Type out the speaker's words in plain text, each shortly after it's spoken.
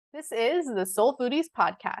This is the Sole Foodies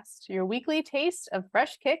podcast, your weekly taste of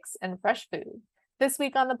fresh kicks and fresh food. This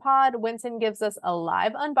week on the pod, Winson gives us a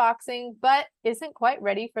live unboxing, but isn't quite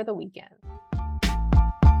ready for the weekend.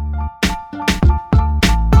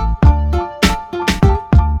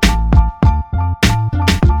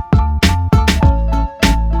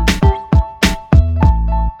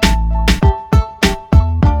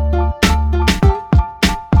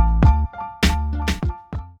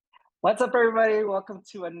 What's up, everybody? Welcome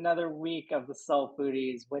to another week of the Sole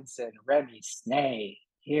Foodies. Winson, Remi, Sneh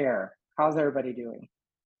here. How's everybody doing?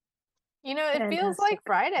 You know, it feels like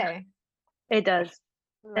Friday. It does.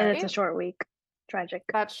 Right? And it's a short week. Tragic.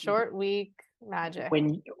 That short week magic.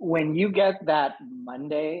 When you get that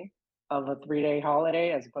Monday of a 3-day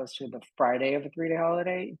holiday as opposed to the Friday of a 3-day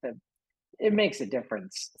holiday, it makes a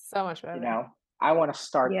difference. So much better. You know, I want to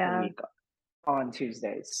start the week on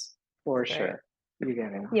Tuesdays for sure.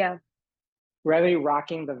 Beginning. Yeah. Remi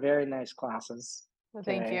rocking the very nice glasses. Well,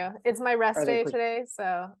 thank you. It's my rest day today,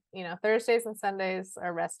 so Thursdays and Sundays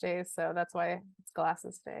are rest days, so that's why it's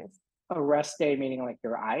glasses days. A rest day meaning like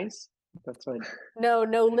your eyes? That's what.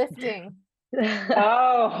 No lifting.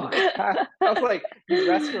 Oh, I was like, you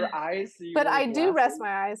rest your eyes. So but I do rest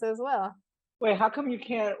my eyes as well. Wait, how come you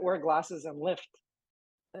can't wear glasses and lift?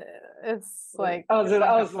 It's like I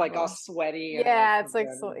was like all sweaty. Yeah, it's like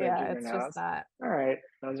it's just not. All right,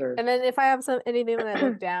 those are. And then if I have anything that I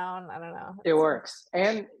look down, I don't know. It works,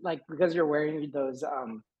 and like because you're wearing those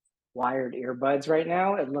wired earbuds right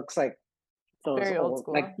now, it looks like those very old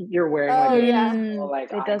school. Like you're wearing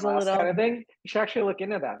like it does a little kind of thing. You should actually look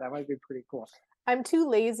into that. That might be pretty cool. I'm too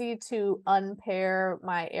lazy to unpair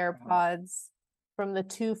my AirPods from the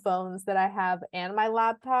two phones that I have and my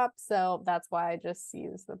laptop, so that's why I just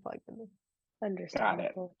use the plug-in.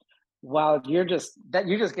 Understandable. Well, you just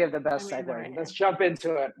gave the best segue. Right. Let's jump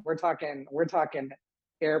into it. We're talking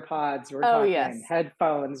AirPods, we're talking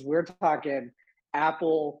headphones, we're talking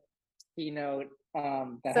Apple keynote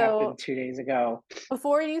that happened 2 days ago.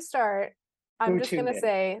 Before you start, I'm just gonna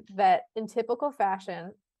say that in typical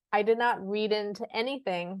fashion, I did not read into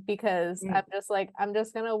anything because I'm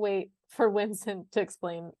just gonna wait for Winson to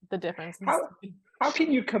explain the difference. How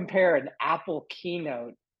can you compare an Apple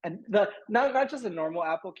keynote and not just a normal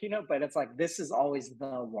Apple keynote, but it's like this is always the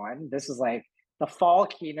one. This is like the fall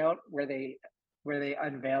keynote where they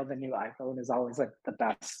unveil the new iPhone is always like the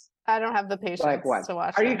best. I don't have the patience to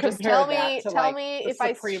watch. Are you comparing that to tell me if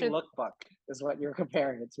I should lookbook is what you're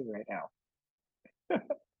comparing it to right now.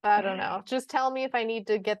 I don't know. Just tell me if I need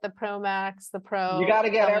to get the Pro Max, the Pro. You got to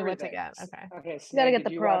get everything. What to get. Okay. So you got to get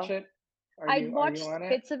the Pro. Watch it? I watched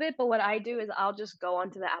bits of it, but what I do is I'll just go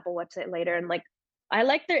onto the Apple website later and I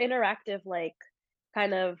like their interactive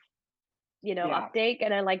kind of update,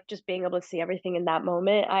 and I like just being able to see everything in that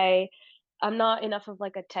moment. I'm not enough of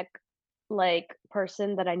a tech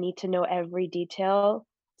person that I need to know every detail.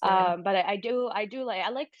 But I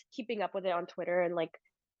like keeping up with it on Twitter and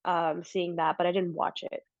seeing that, but I didn't watch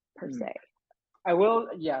it per se. I will.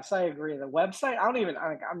 Yes, I agree. The website.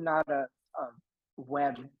 I'm not a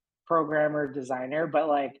web programmer designer, but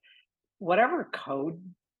whatever code,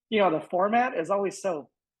 the format is always so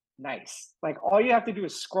nice. All you have to do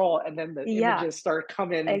is scroll, and then the images start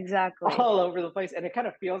coming exactly all over the place, and it kind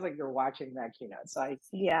of feels like you're watching that keynote. So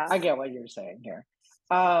I get what you're saying here.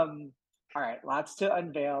 All right, lots to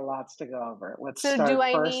unveil, lots to go over. Let's start do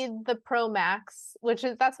I first. need the Pro Max,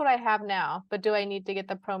 that's what I have now, but do I need to get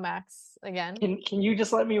the Pro Max again? Can you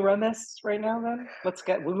just let me run this right now then?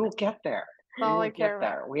 We will get there.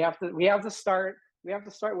 We have to start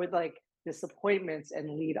with disappointments and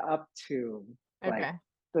lead up to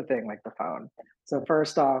the thing like the phone. So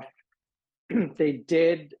first off, they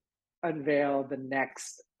did unveil the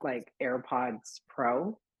next AirPods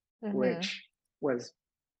Pro, which was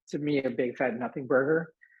to me a big fat nothing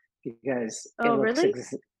burger because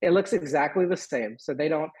it looks exactly the same. So they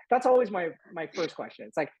don't. That's always my first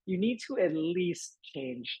question. It's you need to at least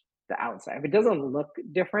change the outside. If it doesn't look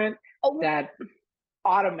different, that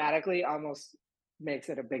automatically almost makes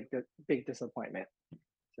it a big disappointment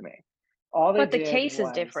to me. But the case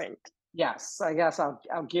is different. Yes, I guess I'll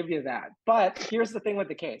give you that. But here's the thing with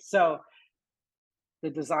the case. So the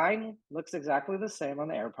design looks exactly the same on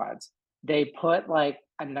the AirPods. They put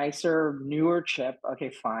a nicer, newer chip.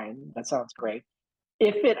 Okay, fine. That sounds great.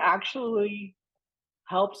 If it actually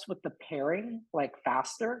helps with the pairing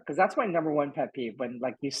faster, because that's my number one pet peeve when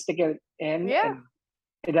you stick it in and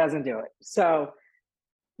it doesn't do it. So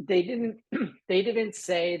they didn't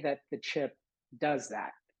say that the chip does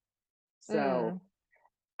that. So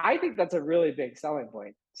I think that's a really big selling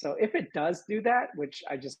point. So if it does do that, which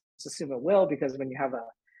I just assume it will, because when you have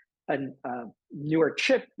a newer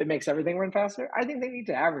chip that makes everything run faster, I think they need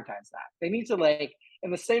to advertise that. They need to, like,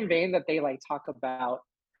 in the same vein that they like talk about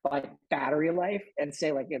like battery life and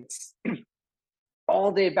say like it's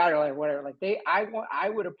all day battery life, whatever. Like I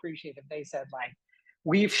would appreciate if they said like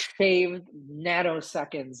we've shaved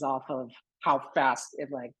nanoseconds off of how fast it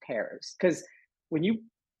like pairs. Because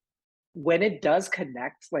when it does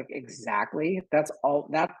connect like exactly, that's all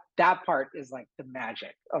that part is like the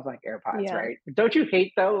magic of like AirPods, right? Don't you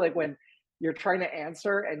hate though, like when you're trying to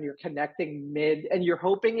answer and you're connecting mid and you're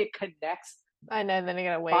hoping it connects. I know, then you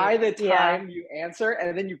gotta wait. By the time you answer,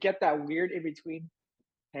 and then you get that weird in between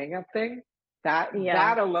hang up thing. That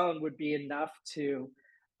alone would be enough to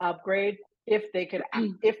upgrade if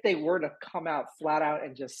they were to come out flat out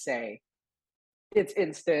and just say it's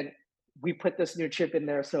instant. We put this new chip in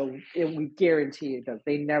there, so we guarantee it does.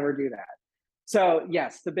 They never do that. So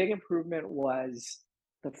yes, the big improvement was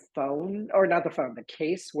the phone, or not the phone, the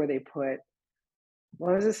case where they put,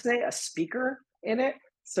 what does it say? A speaker in it.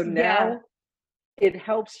 So now it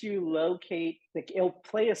helps you locate, it'll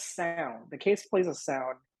play a sound. The case plays a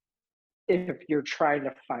sound if you're trying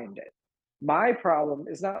to find it. My problem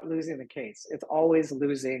is not losing the case. It's always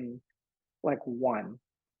losing like one.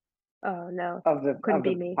 Oh no. Of the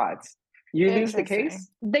pods. You lose the case?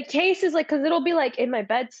 The case is like, because it'll be like in my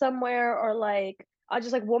bed somewhere, or like I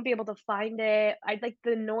just like won't be able to find it. I like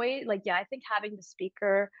the noise, like I think having the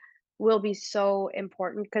speaker will be so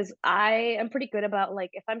important, because I am pretty good about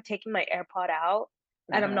like if I'm taking my AirPod out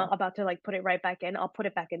and I'm not about to like put it right back in, I'll put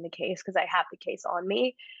it back in the case because I have the case on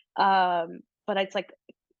me. But it's like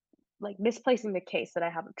misplacing the case that I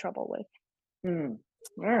have trouble with. All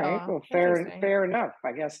right. Well, fair enough,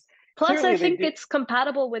 I guess. Plus, clearly I think it's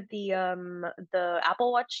compatible with the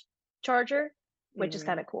Apple Watch charger, which is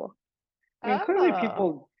kind of cool. I mean, clearly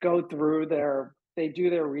people go through they do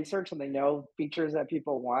their research and they know features that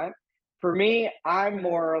people want. For me, I'm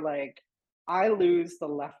more like, I lose the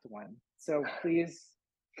left one. So please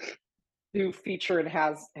do feature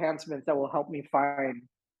enhancements that will help me find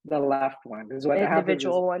the left one. Because what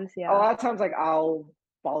individual ones, a lot of times, like I'll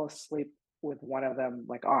fall asleep with one of them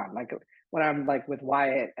like on, like when I'm like with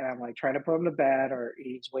Wyatt and I'm like trying to put him to bed, or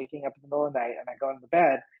he's waking up in the middle of the night and I go into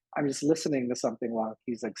bed, I'm just listening to something while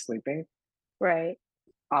he's like sleeping. Right.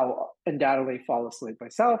 I'll undoubtedly fall asleep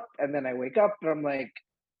myself, and then I wake up and I'm like,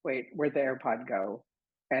 wait, where'd the AirPod go?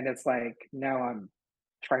 And it's like, now I'm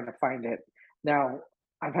trying to find it. Now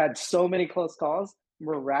I've had so many close calls.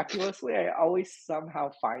 Miraculously, I always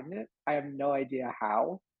somehow find it. I have no idea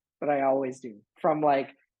how, but I always do. From like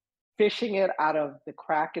fishing it out of the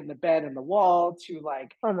crack in the bed and the wall to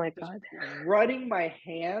like, oh my god, running my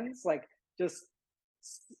hands like just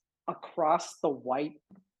across the white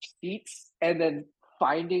sheets and then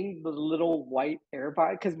finding the little white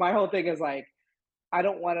AirPod. Because my whole thing is like, I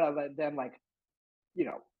don't want to let them like,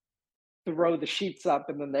 throw the sheets up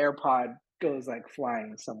and then the AirPod goes like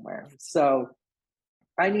flying somewhere. So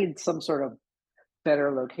I need some sort of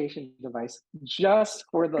better location device just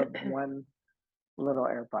for the one little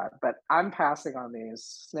AirPod. But I'm passing on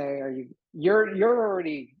these. Sneh,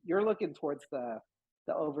 you're looking towards the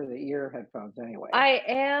over the ear headphones anyway. I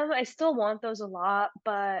am. I still want those a lot,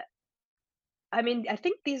 but I mean, I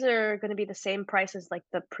think these are going to be the same price as like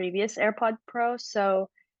the previous AirPod Pro. So,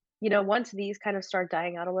 once these kind of start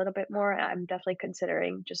dying out a little bit more, I'm definitely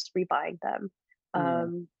considering just rebuying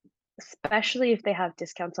them. Especially if they have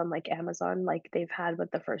discounts on like Amazon, like they've had with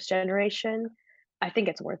the first generation. I think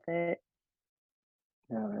it's worth it.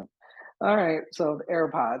 Yeah. All right. So the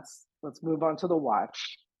AirPods. Let's move on to the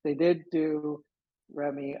watch. They did do,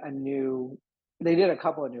 Remi, they did a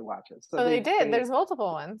couple of new watches. So they did. There's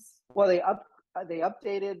multiple ones. Well, they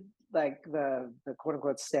updated like the quote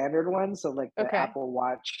unquote standard one. So like the Apple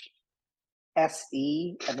Watch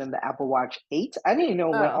SE and then the Apple Watch 8. I didn't even know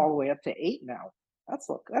it went all the way up to 8 now.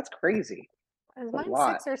 That's crazy. Is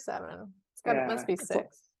mine 6 or 7? It must be 6.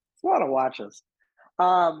 It's a lot of watches.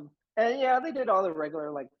 And they did all the regular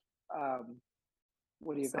like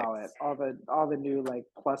what do you call it? All the new like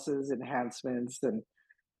pluses, enhancements, and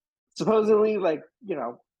supposedly like,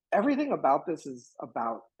 everything about this is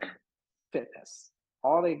about fitness.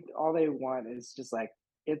 All they want is just like,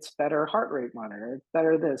 it's better heart rate monitor, it's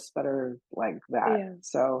better this, better like that. Yeah.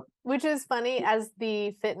 So, which is funny, as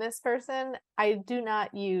the fitness person, I do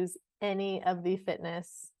not use any of the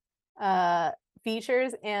fitness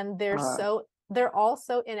features, and they're all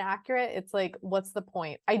so inaccurate. It's like, what's the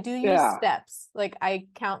point? I do use steps. Like I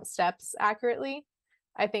count steps accurately.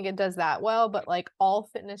 I think it does that well, but like all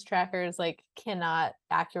fitness trackers like cannot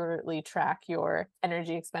accurately track your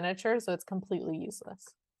energy expenditure, so it's completely useless.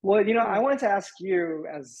 Well, I wanted to ask you,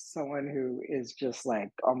 as someone who is just like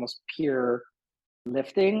almost pure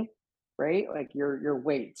lifting, right? Like your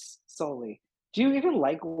weights solely. Do you even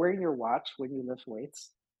like wearing your watch when you lift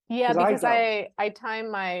weights? Yeah, because I time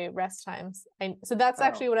my rest times. So that's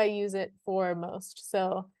actually what I use it for most.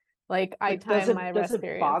 So like I time my rest periods.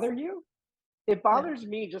 Does it bother you? It bothers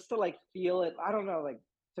me just to like feel it. I don't know, like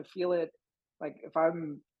to feel it. Like if I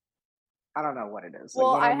don't know what it is.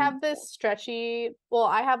 Well, like I have this stretchy. Well,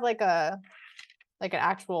 I have like an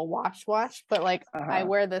actual watch, but like I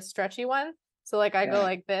wear this stretchy one. So like I go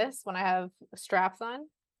like this when I have straps on,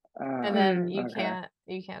 and then you can't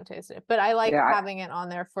taste it. But I like having it on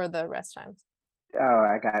there for the rest times. Oh,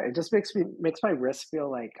 I got it. It just makes my wrist feel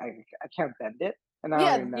like I can't bend it, and I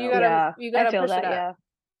don't even know. You gotta push it up.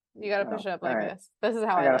 Yeah. You gotta push it up like this. This is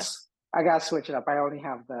how I lift. I gotta switch it up. I only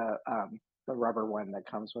have the rubber one that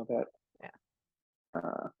comes with it.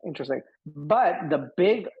 Interesting. But the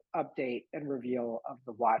big update and reveal of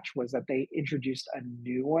the watch was that they introduced a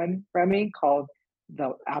new one, Remi, called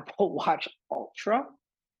the Apple Watch Ultra.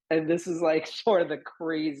 And this is like sort of the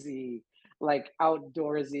crazy, like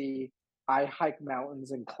outdoorsy, I hike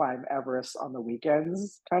mountains and climb Everest on the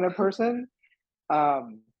weekends kind of person.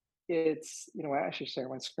 It's what, I should share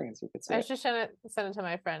my screen so you can see. I should send it to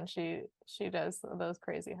my friend. She does those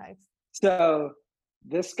crazy hikes. So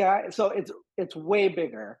this guy, so it's way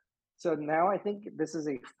bigger. So now I think this is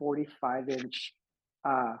a 45-inch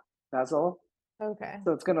bezel. Okay.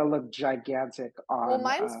 So it's gonna look gigantic on. Well,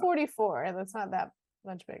 mine's 44, and that's not that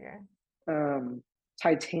much bigger.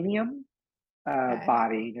 Titanium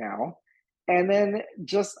body now, and then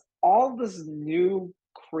just all this new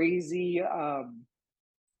crazy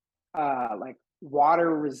like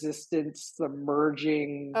water resistant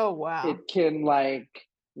submerging. Oh wow. It can like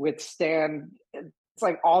withstand, it's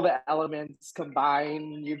like all the elements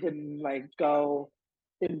combined. You can like go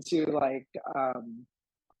into like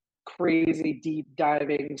crazy deep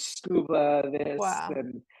diving, scuba,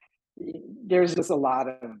 and there's just a lot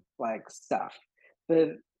of like stuff.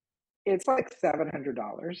 It's like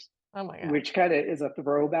 $700. Oh my god. Which kind of is a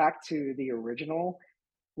throwback to the original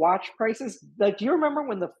watch prices. Like, do you remember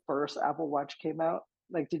when the first Apple Watch came out?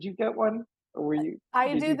 Like, did you get one? Or were you?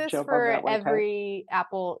 I do this for every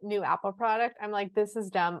new Apple product. I'm like, this is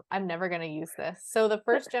dumb. I'm never gonna use this. So the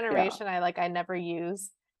first generation, I never use,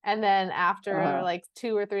 and then after like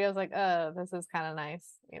 2 or 3, I was like, oh, this is kind of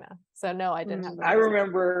nice, So no, I didn't have. I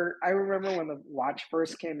remember when the watch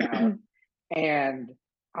first came out, and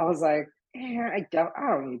I was like, I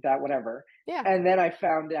don't need that, whatever. Yeah. And then I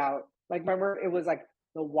found out, like, remember, it was like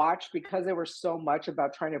the watch, because they were so much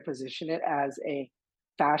about trying to position it as a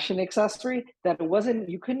fashion accessory, that it wasn't,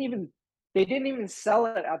 they didn't even sell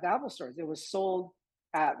it at the Apple stores. It was sold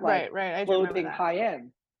at like clothing high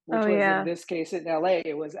end, which was in this case in LA,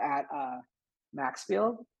 it was at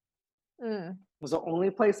Maxfield. It was the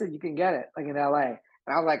only place that you can get it, like in LA. And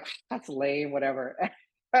I was like, that's lame, whatever.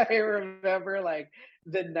 I remember like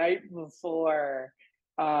the night before,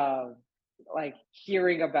 like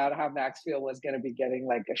hearing about how Maxfield was going to be getting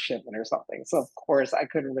like a shipment or something. So of course I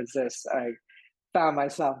couldn't resist. I found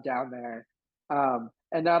myself down there.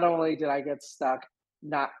 And not only did I get stuck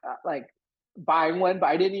not like buying one, but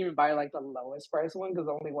I didn't even buy like the lowest price one, because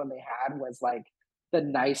the only one they had was like the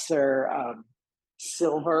nicer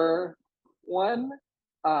silver one,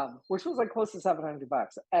 which was like close to $700.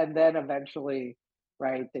 And then eventually,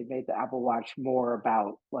 right, they made the Apple Watch more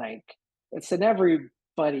about like, it's an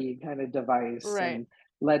everybody kind of device, and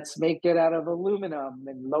let's make it out of aluminum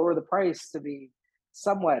and lower the price to be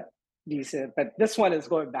somewhat decent. But this one is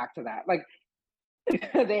going back to that. Like,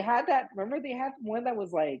 they had that, remember they had one that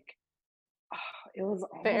was like, it was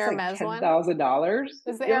almost like $10,000.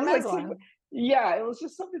 Is the Hermes one? Yeah, it was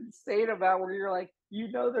just something insane about where you're like,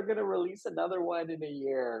 they're gonna release another one in a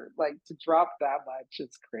year. Like, to drop that much,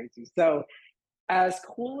 it's crazy. So as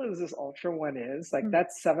cool as this Ultra one is, like that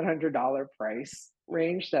 $700 price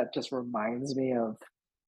range, that just reminds me of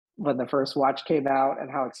when the first watch came out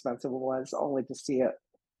and how expensive it was, only to see it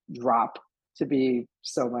drop to be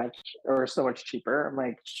so much cheaper. I'm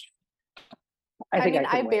like,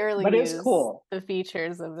 I barely but use it's cool. The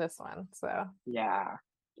features of this one, so yeah,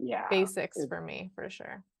 basics for me for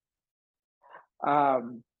sure. I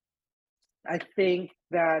think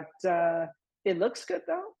that it looks good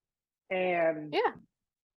though, and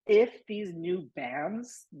if these new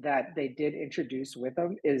bands that they did introduce with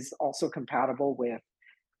them is also compatible with,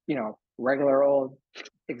 regular old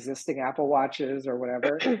existing Apple Watches or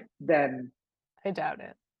whatever, then I doubt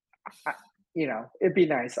it. It'd be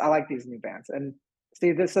nice. I like these new bands, and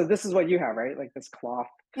See this, so this is what you have, right? Like this cloth.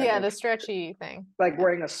 Yeah, the stretchy thing. Like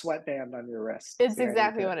wearing a sweatband on your wrist. It's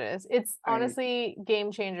exactly what it is. It's honestly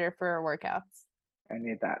game changer for workouts. I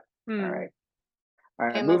need that. All right.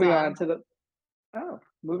 Amazon.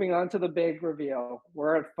 Moving on to the big reveal.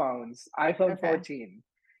 We're at phones. iPhone 14.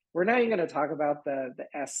 We're not even going to talk about the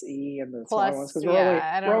SE and the smaller ones because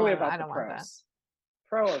we're only about the pros.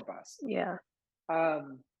 Pro or bust. Yeah.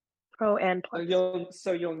 Pro and plus.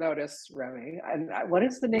 So you'll notice, Remi, and what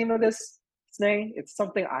is the name of this, Sneh? It's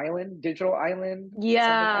something island, digital island.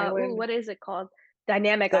 Yeah. Island. Ooh, what is it called?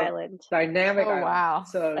 Dynamic Island. Dynamic Island. Wow.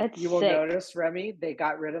 So you will notice, Remi, they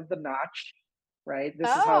got rid of the notch, right? This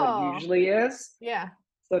is how it usually is. Yeah.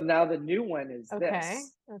 So now the new one is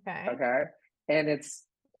this. Okay. And it's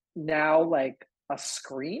now like a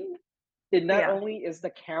screen. It not only is the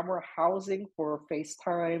camera housing for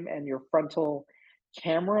FaceTime and your frontal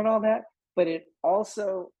camera and all that, but it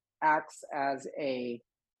also acts as a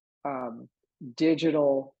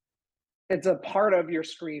digital, it's a part of your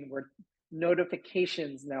screen where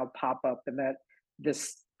notifications now pop up, and that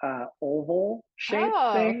this oval shape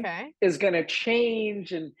thing is going to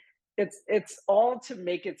change, and it's all to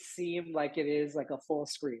make it seem like it is like a full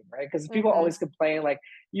screen, right? Because people always complain like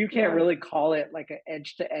you can't really call it like an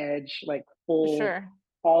edge to edge, like full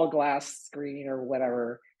all glass screen or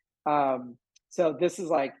whatever. So this is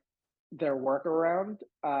like their workaround,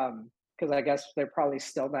 because I guess they're probably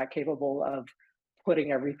still not capable of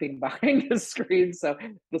putting everything behind the screen. So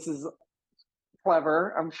this is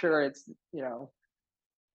clever. I'm sure it's,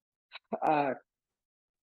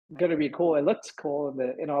 going to be cool. It looks cool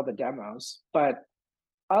in all the demos. But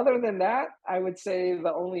other than that, I would say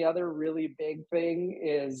the only other really big thing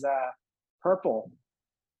is purple.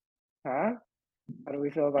 Huh? How do we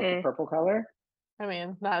feel about the purple color? I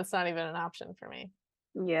mean, that's not even an option for me.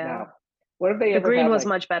 Yeah. No. What if they the green was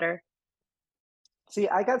much better. See,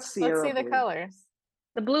 I got Sierra Let's see the blue. colors.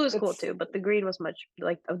 The blue is cool too, but the green was much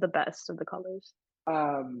like of the best of the colors.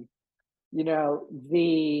 I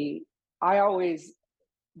always,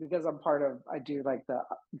 because I do like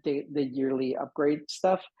the yearly upgrade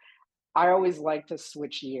stuff. I always like to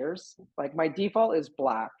switch years. Like my default is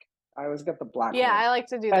black. I always get the black. Yeah, one. I like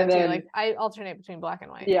to do that too. Like I alternate between black and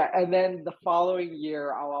white. Yeah, and then the following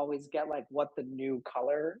year, I'll always get like what the new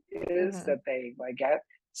color is that they like get.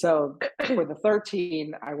 So for the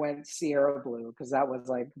 13, I went Sierra blue because that was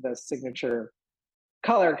like the signature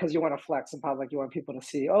color, because you want to flex in public. You want people to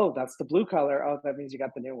see, oh, that's the blue color. Oh, that means you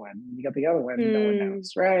got the new one. You got the other one. No one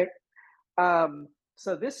knows, right?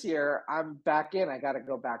 So this year I'm back in. I got to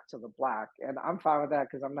go back to the black, and I'm fine with that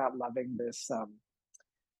because I'm not loving this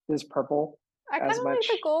this purple. I kind of like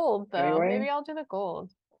the gold though. Anyway. Maybe I'll do the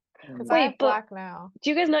gold. I have black now. Do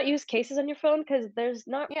you guys not use cases on your phone? Because there's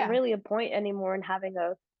not really a point anymore in having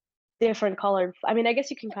a different colored. I mean, I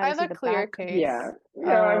guess you can kind of see the clear back. Case. Yeah.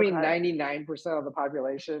 I mean, 99% of the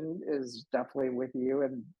population is definitely with you,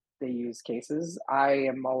 and they use cases. I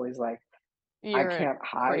am always like, I can't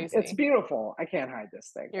hide. Crazy. It's beautiful. I can't hide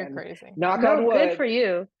this thing. You're crazy. Knock on wood. Good for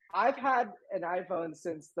you. I've had an iPhone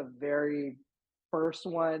since the very first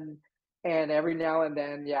one, and every now and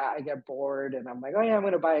then, I get bored, and I'm like, oh yeah, I'm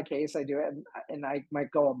going to buy a case. I do it, and I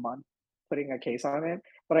might go a month putting a case on it,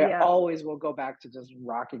 but I always will go back to just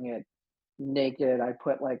rocking it naked. I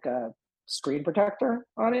put like a screen protector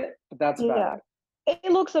on it, but that's about it.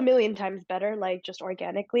 It looks a million times better, like just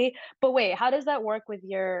organically. But wait, how does that work with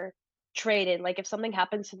your trade in? Like if something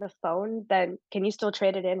happens to the phone, then can you still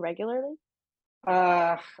trade it in regularly?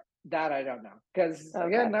 That I don't know, because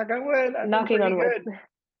again, knock on wood. Knocking on wood.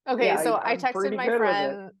 Okay, so I texted my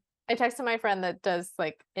friend. I texted my friend that does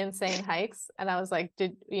like insane hikes, and I was like,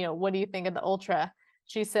 what do you think of the Ultra?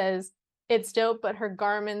 She says it's dope, but her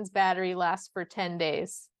Garmin's battery lasts for 10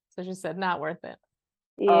 days. So she said not worth it.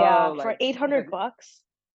 Yeah, for $800.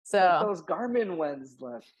 So like those Garmin ones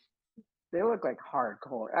they look like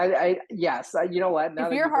hardcore. Yes, you know what? Now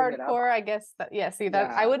if you're hardcore, I guess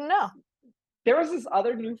I wouldn't know. There was this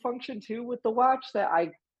other new function too with the watch that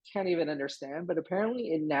I can't even understand, but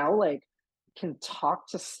apparently it now like can talk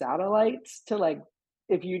to satellites to like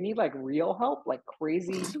if you need like real help, like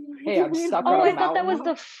crazy. Hey, I'm stuck on a mountain. I thought that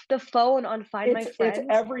was the phone on Find My Friends. It's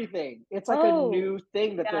everything. It's like a new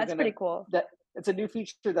thing that they're gonna. Pretty cool. That it's a new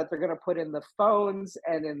feature that they're gonna put in the phones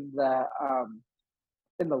and in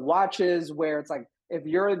the watches, where it's like if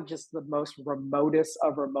you're in just the most remotest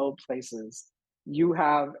of remote places, you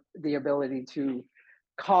have the ability to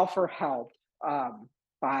call for help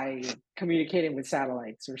by communicating with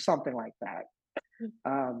satellites or something like that.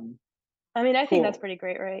 I mean, I think that's pretty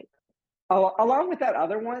great, right? Along with that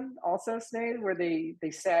other one, also, Sneh, where they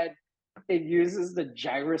said it uses the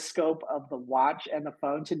gyroscope of the watch and the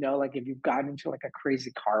phone to know like if you've gotten into like a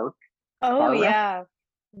crazy car wreck.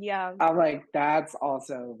 I'm like, that's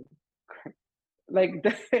also like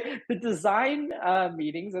the design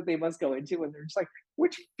meetings that they must go into when they're just like,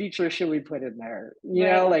 which feature should we put in there? You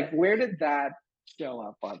know, like where did that show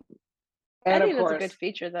up on? And I think that's a good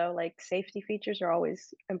feature though. Like safety features are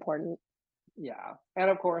always important. Yeah. And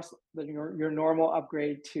of course, your normal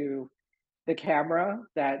upgrade to the camera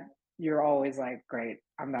that you're always like, great,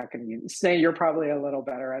 I'm not going to use. Sneh, you're probably a little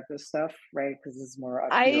better at this stuff, right? Because it's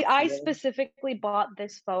more. I specifically bought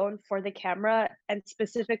this phone for the camera and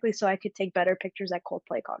specifically so I could take better pictures at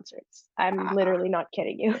Coldplay concerts. I'm literally not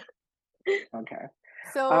kidding you. Okay.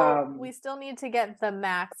 So we still need to get the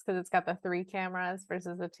Max because it's got the 3 cameras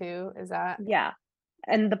versus the 2. Is that? Yeah.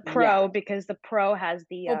 And the Pro because the Pro has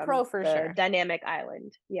the Pro for sure. dynamic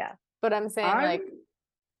island. Yeah. But I'm saying like,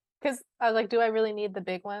 because I was like, do I really need the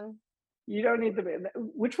big one? You don't need the big.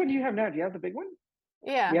 Which one do you have now? Do you have the big one?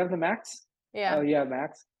 Yeah. You have the Max? Yeah. Oh, yeah,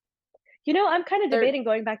 Max. You know, I'm kind of debating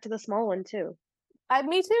going back to the small one too.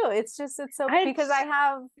 Me too. It's so because I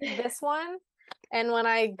have this one, and when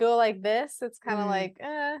I go like this, it's kind of like,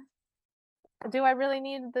 do I really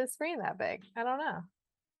need the screen that big? I don't know.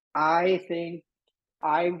 I think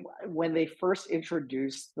when they first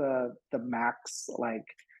introduced the Max like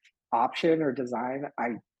option or design,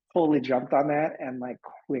 I fully jumped on that and like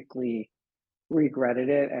quickly regretted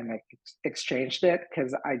it and like exchanged it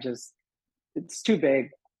because it's too big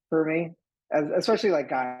for me, especially like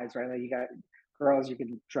guys, right? Like you got girls, you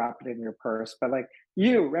can drop it in your purse, but like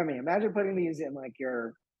you, Remi, imagine putting these in like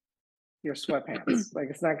your sweatpants. Like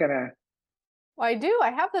it's not gonna. Well, I do.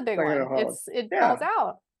 I have the big one. It falls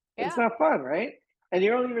out. Yeah. It's not fun, right? And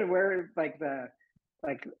you don't even wear like the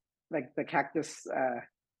cactus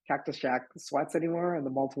jack sweats anymore and the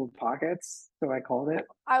multiple pockets. So I called it.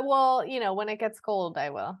 I will, when it gets cold, I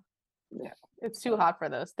will. Yeah. It's too hot for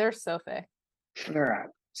those. They're so thick. All right.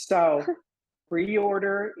 So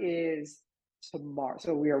pre-order is tomorrow.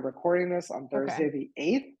 So we are recording this on Thursday the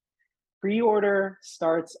 8th. Pre-order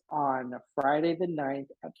starts on Friday the 9th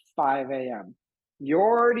at 5 a.m. You're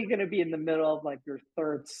already going to be in the middle of like your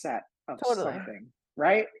third set of something,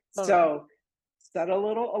 right? Totally. So set a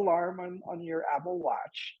little alarm on your Apple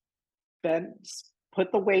Watch. Then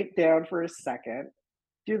put the weight down for a second.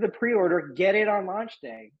 Do the pre-order. Get it on launch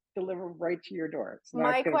day. Deliver right to your door.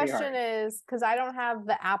 My question is, because I don't have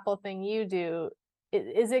the Apple thing you do,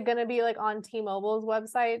 is it going to be like on T-Mobile's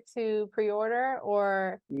website to pre-order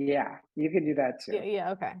or? Yeah, you can do that too.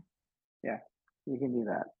 Yeah. Okay. Yeah, you can do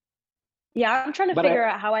that. Yeah, I'm trying to figure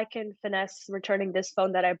out how I can finesse returning this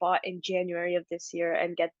phone that I bought in January of this year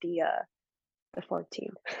and get the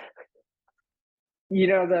 14. You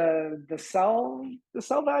know, the sell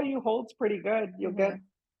value holds pretty good. You'll get.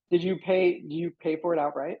 Did you pay for it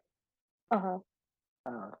outright? Oh,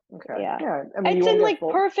 okay. Yeah. I mean, it's in like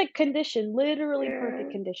perfect condition, literally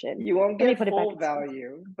perfect condition. You won't get full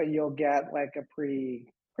value, but you'll get like a pretty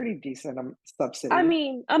decent subsidy. I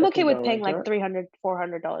mean, I'm okay with paying like $300,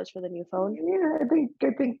 $400 for the new phone. Yeah, I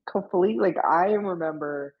think hopefully, like I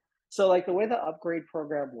remember. So like the way the upgrade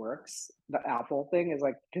program works, the Apple thing is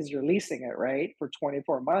like because you're leasing it, right, for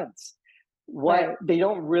 24 months. What they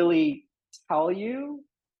don't really tell you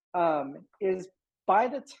is by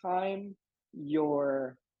the time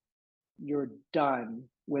you're done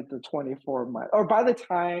with the 24 months, or by the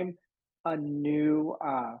time a new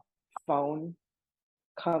phone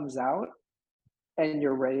comes out and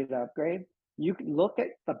you're ready to upgrade, you can look at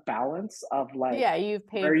the balance of like you've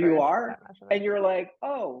paid where you are, and you're like,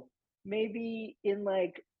 oh, maybe in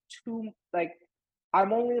like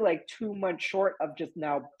I'm only like 2 months short of just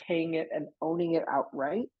now paying it and owning it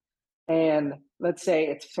outright. And let's say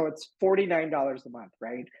it's $49 a month,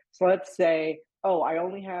 right? So let's say, oh, I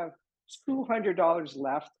only have $200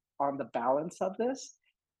 left on the balance of this,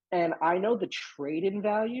 and I know the trade-in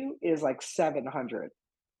value is like $700.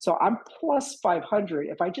 So I'm plus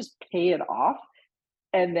 $500 if I just pay it off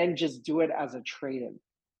and then just do it as a trade-in,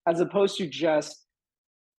 as opposed to just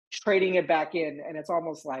trading it back in, and it's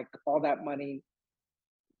almost like all that money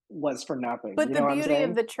was for nothing. But the beauty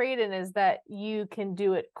of the trade-in is that you can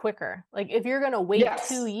do it quicker. Like if you're going to wait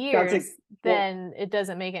 2 years, then it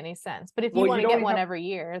doesn't make any sense. But if you want to get one every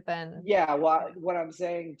year, then well, what I'm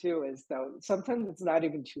saying too is though sometimes it's not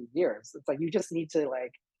even 2 years. It's like you just need to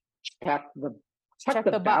like check the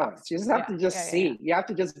balance. Box. You just have to just see. Yeah. You have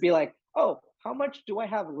to just be like, oh, how much do I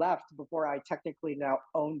have left before I technically now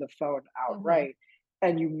own the phone outright?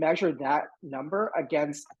 And you measure that number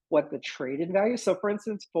against what the trade-in value. So for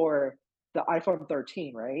instance, for the iPhone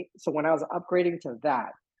 13, right? So when I was upgrading to that,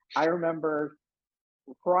 I remember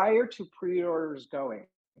prior to pre-orders going,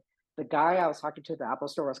 the guy I was talking to at the Apple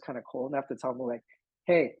store was kind of cool enough to tell me like,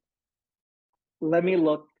 hey, let me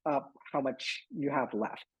look up how much you have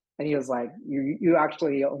left. And he was like, you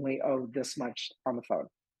actually only owe this much on the phone.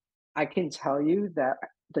 I can tell you that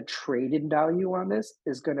the trade-in value on this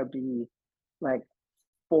is going to be like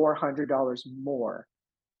 $400 more.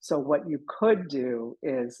 So what you could do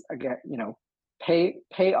is, again,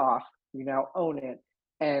 pay off, you now own it,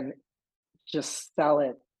 and just sell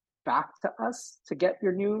it back to us to get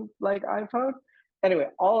your new like iPhone. Anyway,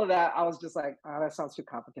 all of that, I was just like, oh, that sounds too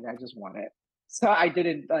complicated. I just want it. So I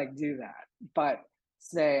didn't like do that. But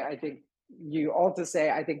Sneh, I think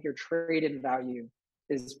I think your trade-in value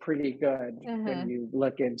is pretty good when you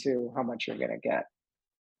look into how much you're gonna get.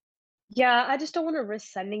 Yeah, I just don't want to risk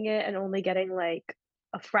sending it and only getting like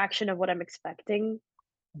a fraction of what I'm expecting.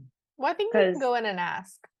 Well, I think you can go in and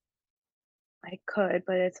ask. I could,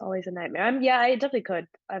 but it's always a nightmare. I definitely could,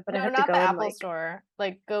 but I have to not go the in, Apple store.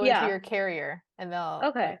 Like go into your carrier and they'll.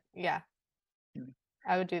 Okay. Yeah,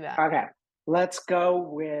 I would do that. Okay, let's go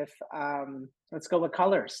with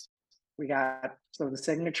colors. We got the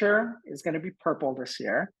signature is going to be purple this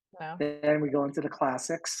year. No. Then we go into the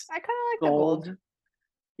classics. I kind of like gold.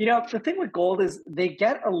 The gold. The thing with gold is they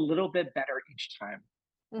get a little bit better each time.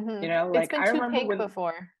 Like it's been too pink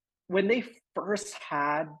before. When they first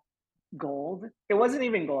had gold, it wasn't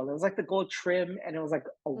even gold. It was like the gold trim, and it was like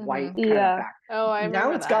a white kind of back. Oh, I remember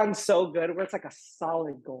now it's gotten so good where it's like a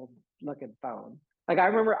solid gold looking phone. Like I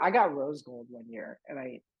remember I got rose gold one year, and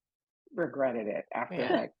I regretted it after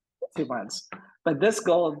like 2 months. But this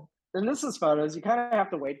gold, and this is photos. You kind of have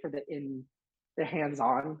to wait for the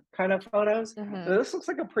hands-on kind of photos. So this looks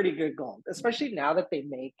like a pretty good gold, especially now that they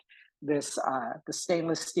make this the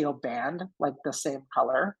stainless steel band like the same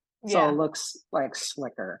color, so it looks like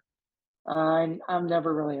slicker. I'm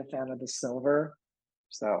never really a fan of the silver,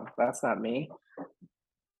 so that's not me.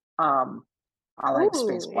 I like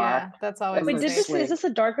space black. Yeah, that's always. Wait, is this a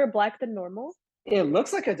darker black than normal? It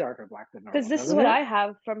looks like a darker black than normal. Because this is what I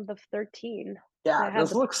have from the 13. Yeah,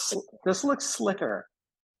 this looks slicker.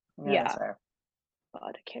 Yeah.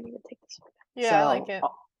 God, I can't even take this one. Yeah, I like it.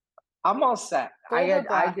 I'm all set.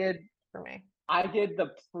 I did for me. I did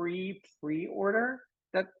the pre-order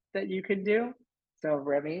that you can do. So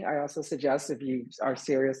Remi, I also suggest if you are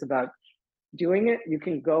serious about doing it, you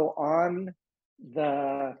can go on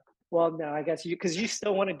the. Well, no, I guess because you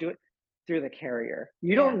still want to do it through the carrier.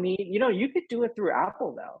 You don't need. You could do it through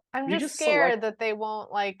Apple though. I'm just scared that they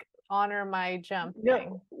won't like honor my jump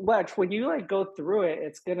thing. Watch when you like go through it,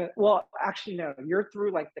 it's gonna. Well, actually, no, you're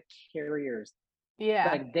through like the carriers. Yeah,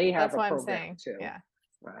 like they have that's what a I'm saying too. Yeah.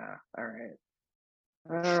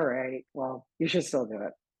 All right. Well, you should still do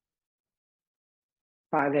it.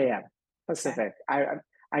 5 a.m. Pacific. Okay.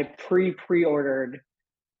 I pre-ordered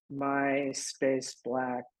my space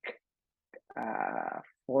black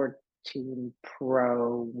 14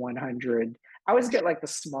 Pro 100. I always get like the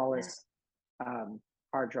smallest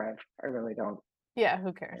hard drive. I really don't. Yeah,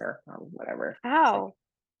 who cares? Whatever. How?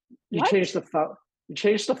 You change the phone. You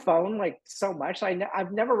change the phone like so much.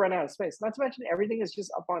 I've never run out of space. Not to mention everything is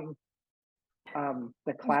just up on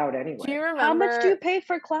the cloud anyway. Do you remember how much do you pay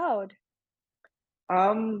for cloud?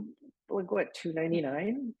 Like what,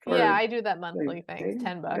 $2.99? Yeah, I do that monthly thing.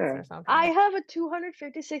 $10 or something. I have a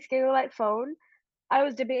 256 gigabyte phone. I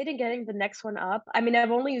was debating getting the next one up. I mean,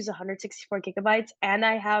 I've only used 164 gigabytes, and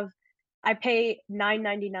I pay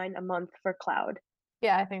 $9.99 a month for cloud.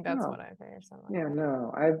 Yeah, I think that's what I pay or something. Yeah,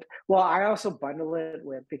 no, I also bundle it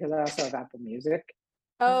with because I also have Apple Music.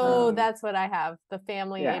 Oh, that's what I have. The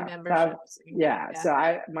family membership.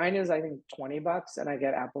 So mine is I think $20, and I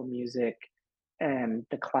get Apple Music and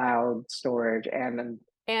the cloud storage, and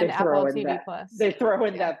Apple TV Plus. They throw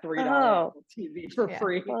in that $3 TV for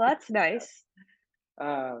free. Well, that's nice.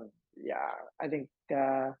 I think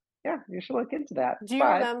you should look into that. Do you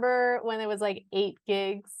remember when it was like 8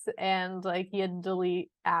 gigs and like you had to delete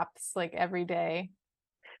apps like every day?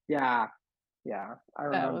 Yeah, I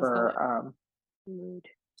remember.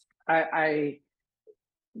 I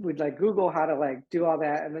would like Google how to like do all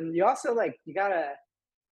that, and then you also like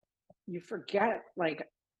you forget like,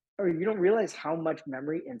 or you don't realize how much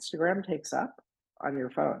memory Instagram takes up on your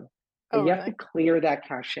phone, and you have to clear that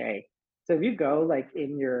cache. So if you go like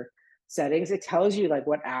in your settings, it tells you like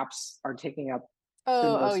what apps are taking up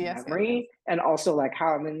the most memory, and also like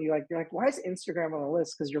how. And then you're like, why is Instagram on the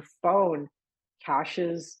list? Because your phone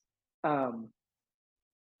caches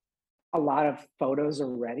a lot of photos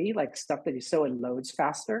already, like stuff that so it loads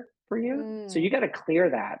faster for you. So you got to clear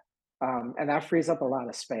that, and that frees up a lot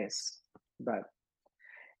of space. But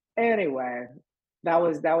anyway, that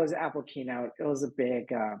was Apple keynote. It was a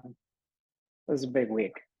big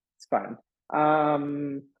week. It's fun.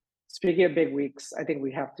 Speaking of big weeks, I think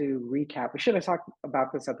we have to recap. We should have talked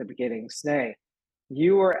about this at the beginning. Sneh,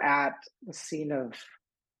 you were at the scene of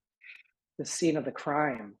the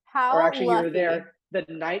crime. How or actually, lucky. you were there the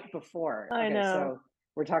night before. I know. So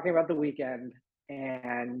we're talking about the Weeknd,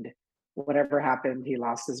 and whatever happened, he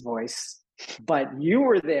lost his voice. But you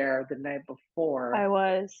were there the night before. I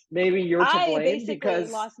was. Maybe you're to blame I basically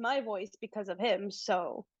because lost my voice because of him.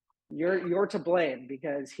 So you're to blame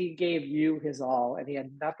because he gave you his all, and he had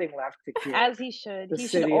nothing left to give. as he should. He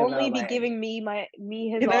should only be giving me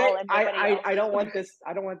his all, and nobody else. I don't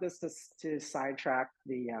want this to sidetrack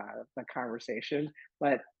the conversation,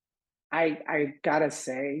 but I gotta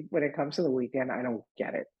say, when it comes to the Weeknd, I don't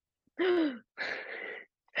get it.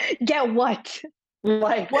 Get what?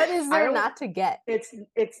 Like, what is there not to get?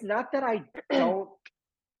 It's not that I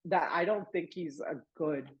don't think he's a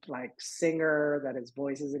good like singer, that his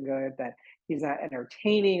voice isn't good, that he's not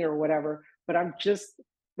entertaining or whatever, but I'm just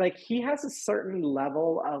like, he has a certain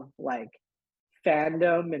level of like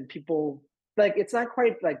fandom, and people like, it's not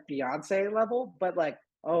quite like Beyonce level, but like,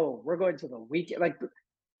 oh, we're going to the Weeknd, like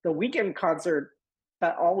the Weeknd concert,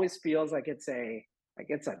 that always feels like it's a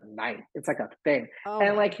night. It's like a thing.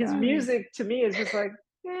 And like his music to me is just like,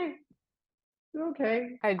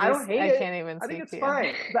 okay. I don't hate it. Can't even I think it's you.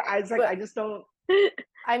 fine. But I just don't.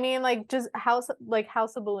 I mean, like, just House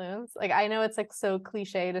of Balloons. Like, I know it's like so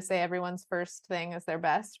cliche to say everyone's first thing is their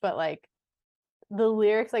best, but like the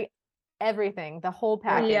lyrics, like everything, the whole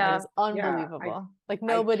package is unbelievable. Like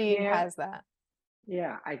nobody has that.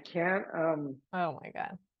 Yeah, I can't. Oh my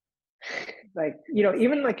God. Like,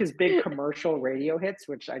 even like his big commercial radio hits,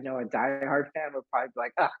 which I know a diehard fan would probably be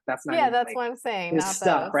like, oh, that's not. Yeah, that's like what I'm saying. His not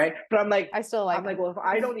stuff, those. right? But I'm like, I still like. I'm like, well, if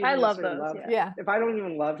I don't even love those. if I don't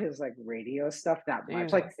even love his like radio stuff that much,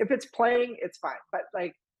 Jesus. like if it's playing, it's fine. But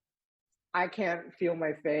like, I can't feel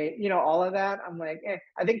my face, all of that. I'm like,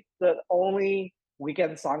 I think the only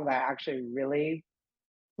Weeknd song that I actually really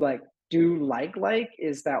like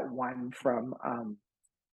is that one from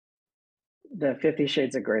the 50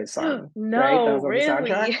 Shades of Grey song. No, right? That was on really? the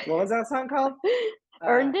soundtrack. What was that song called?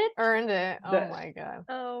 Earned It? Earned It. Oh my God.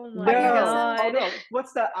 Oh my God. Oh no.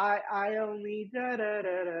 What's the I only da da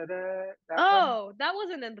da da da? That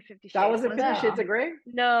wasn't in the 50 Shades. That wasn't 50 Shades of Grey?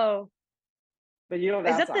 No. But you know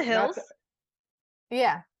that Is that song. The Hills?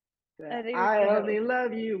 Yeah. I only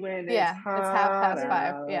love you when it's hot. It's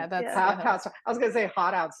 5:30. Yeah, that's 5:30. I was gonna say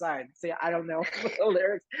hot outside. See, I don't know the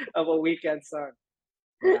lyrics of a Weeknd song.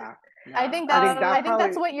 Yeah. No. I think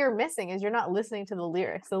that's what you're missing, is you're not listening to the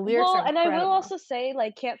lyrics. The lyrics are incredible. And I will also say,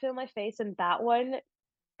 like, Can't Feel My Face and that one,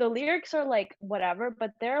 the lyrics are like whatever, but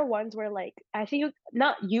there are ones where like I think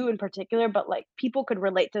not you in particular, but like people could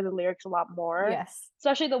relate to the lyrics a lot more. Yes.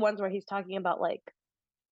 Especially the ones where he's talking about like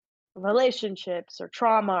relationships or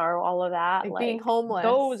trauma or all of that. Like being homeless.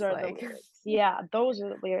 Those are the lyrics. Yeah, those are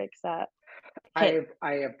the lyrics that I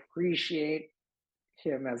appreciate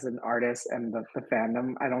him as an artist, and the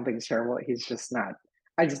fandom. I don't think it's terrible. He's just not.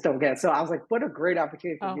 I just don't get it. So I was like, what a great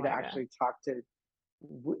opportunity for me to actually talk to,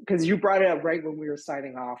 because you brought it up right when we were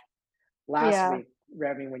signing off last week,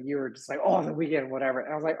 Remi, when you were just like, oh, the Weeknd, whatever.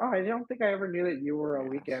 And I was like, oh, I don't think I ever knew that you were a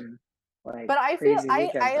Weeknd. Like, but I feel I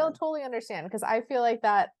totally understand, because I feel like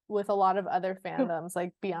that with a lot of other fandoms,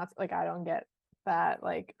 like Beyonce, like I don't get that.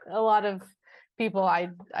 Like a lot of people I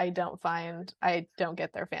don't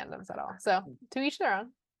get their fandoms at all. So to each their own.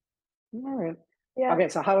 All right. Yeah. Okay,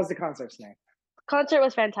 so how was the concert, Sneh? Concert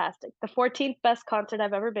was fantastic. The 14th best concert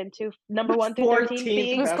I've ever been to. Number 1 through 13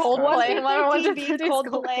 being Coldplay. 1 through 13 being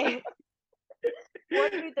Coldplay. 1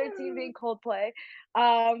 through 13 being Coldplay.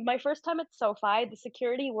 My first time at SoFi, the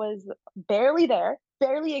security was barely there,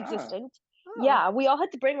 barely existent. Oh. Yeah, we all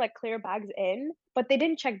had to bring like clear bags in, but they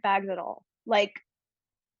didn't check bags at all. Like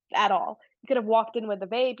at all. You could have walked in with a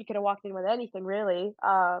vape, you could have walked in with anything really.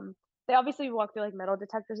 They obviously walked through like metal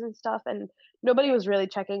detectors and stuff, and nobody was really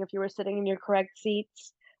checking if you were sitting in your correct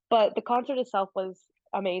seats. But the concert itself was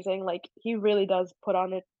amazing. Like he really does put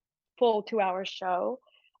on a full 2-hour show.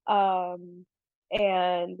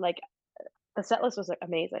 And like the set list was like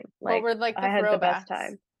amazing. Like, what were like the I had the best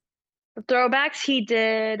time. The throwbacks, he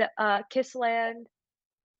did Kissland.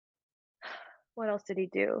 What else did he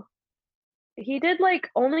do? He did like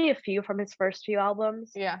only a few from his first few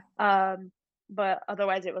albums. Yeah. But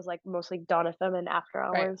otherwise it was like mostly Dawn FM and After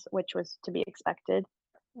Hours, which was to be expected.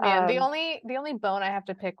 Man, the only bone I have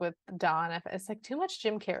to pick with Dawn, it's like too much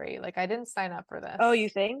Jim Carrey. Like I didn't sign up for this. Oh, you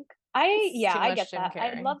think? I get that.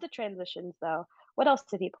 I love the transitions though. What else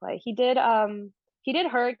did he play? He did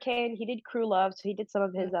Hurricane, he did Crew Love, so he did some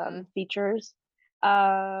of his features.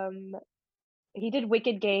 Um, he did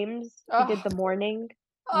Wicked Games. He did The Morning.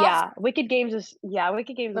 Wicked Games is The so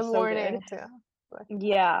good. Morning too.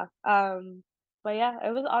 Yeah. But yeah,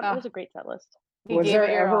 it was a great set list.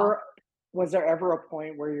 Was there ever a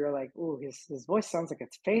point where you're like, "Ooh, his voice sounds like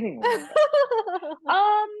it's fading a little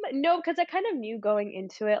bit"? No, because I kind of knew going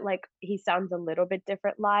into it, like he sounds a little bit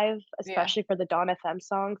different live, especially for the Dawn FM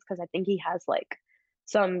songs, because I think he has like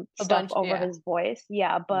some stuff over his voice.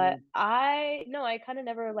 Yeah, but I kind of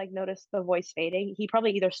never like noticed the voice fading. He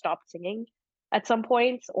probably either stopped singing at some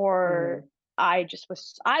points or I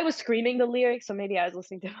was screaming the lyrics, so maybe I was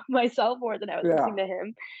listening to myself more than I was listening to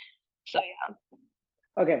him. So yeah.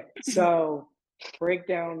 Okay, so break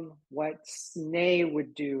down what Sneh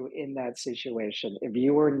would do in that situation if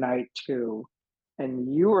you were night 2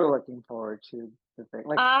 and you were looking forward to the thing.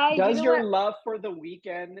 Like, does your love for the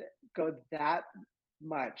Weeknd go that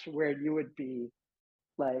much where you would be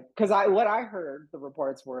like, because what I heard the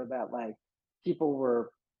reports were that like people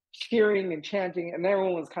were cheering and chanting and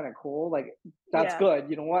everyone was kind of cool, like that's good,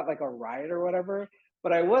 you don't want like a riot or whatever,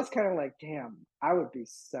 but I was kind of like, damn, I would be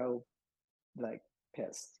so like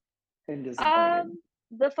pissed and disappointed.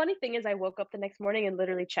 The funny thing is I woke up the next morning and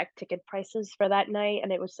literally checked ticket prices for that night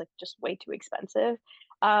and it was like just way too expensive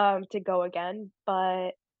to go again.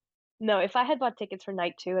 But no, if I had bought tickets for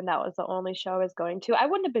night 2 and that was the only show I was going to, I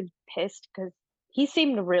wouldn't have been pissed because he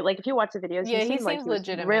seemed really like if you watch the videos, he seemed like he was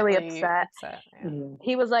really upset.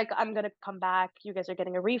 He was like, I'm gonna come back, you guys are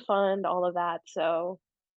getting a refund, all of that. So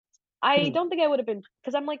I don't think I would have been,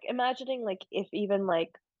 because I'm like imagining like if even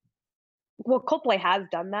like, well, Coldplay has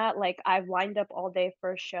done that. Like I've lined up all day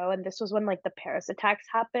for a show, and this was when like the Paris attacks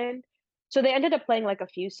happened. So they ended up playing like a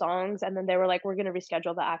few songs, and then they were like, "We're gonna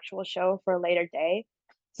reschedule the actual show for a later day."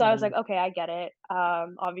 So I was like, "Okay, I get it."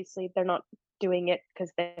 Obviously they're not doing it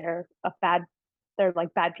because they're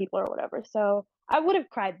like bad people or whatever. So I would have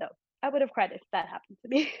cried though. I would have cried if that happened to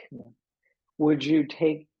me. Would you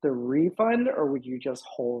take the refund or would you just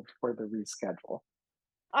hold for the reschedule?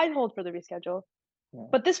 I'd hold for the reschedule. Yeah.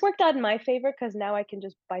 But this worked out in my favor because now I can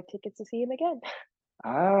just buy tickets to see him again.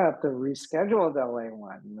 The reschedule the LA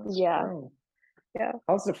one. That's true. Yeah.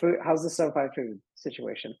 How's the food? How's the SoFi food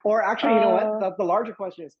situation? Or actually, you know what? The larger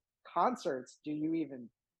question is: concerts. Do you even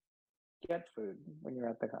get food when you're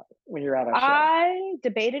at a show? I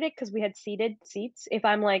debated it because we had seated seats. If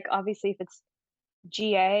I'm like, obviously, if it's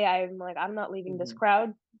GA, I'm like, I'm not leaving this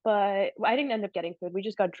crowd. But I didn't end up getting food. We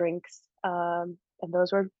just got drinks, and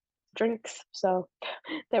those were drinks, so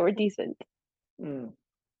they were decent. All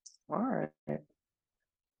right.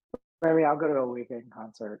 Maybe I'll go to a Weeknd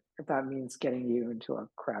concert if that means getting you into a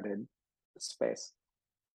crowded space.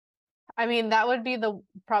 I mean, that would be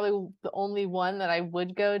probably the only one that I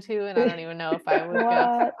would go to, and I don't even know if I would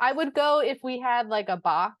go. I would go if we had like a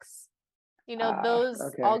box. You know, those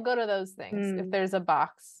I'll go to those things if there's a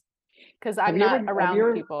box. Because I'm not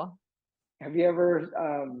around people. Have you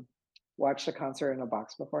ever watched a concert in a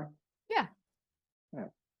box before? Yeah.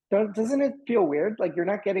 Doesn't it feel weird? Like you're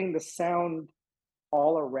not getting the sound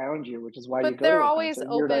all around you, which is why you go they're to a always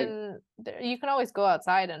concert. open. You can always go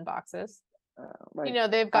outside in boxes. You know,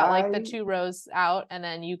 they've got like the 2 rows out and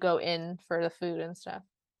then you go in for the food and stuff.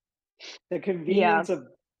 The convenience of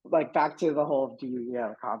like back to the whole do you get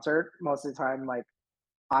a concert? Most of the time, like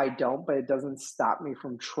I don't, but it doesn't stop me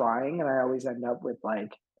from trying. And I always end up with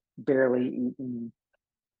like barely eating,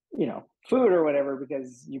 you know, food or whatever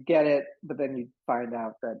because you get it, but then you find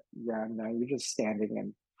out that no, you're just standing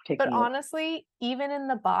and taking But honestly, even in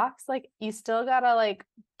the box, like you still gotta like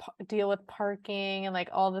deal with parking and like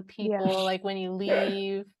all the people like when you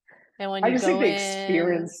leave and when you I just go think the in.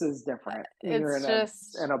 experience is different when you're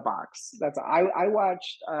in a box. That's I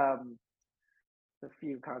watched the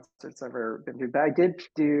few concerts I've ever been to. But I did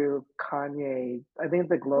do Kanye. I think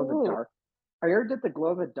the Glow in the Dark. I ever did the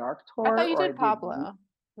Glow in the Dark tour. I thought you did Pablo.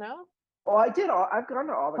 No. Well, I did I've gone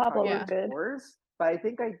to all the Kanye tours, but I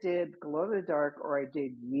think I did Glow in the Dark or I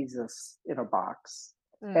did Yeezus in a box,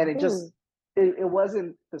 and it just it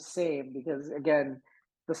wasn't the same because again,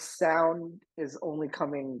 the sound is only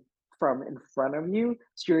coming from in front of you,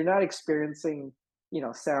 so you're not experiencing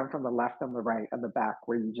sound from the left and the right and the back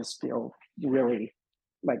where you just feel really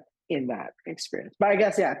like in that experience. But I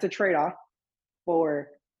guess it's a trade-off for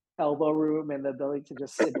elbow room and the ability to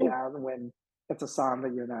just sit down when it's a song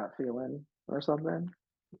that you're not feeling or something.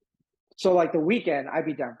 So like the Weeknd, I'd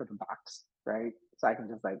be down for the box, right? So I can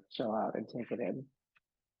just like chill out and take it in.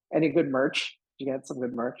 Any good merch? Did you get some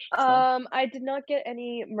good merch? I did not get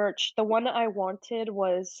any merch. The one I wanted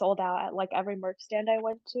was sold out at like every merch stand I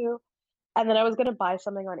went to. And then I was gonna buy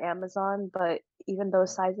something on Amazon, but even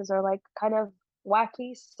those sizes are like kind of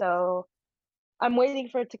wacky. So I'm waiting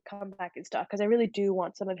for it to come back in stock because I really do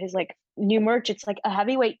want some of his like new merch. It's like a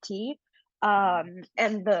heavyweight tee, and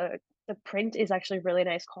the print is actually really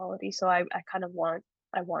nice quality. So I kind of want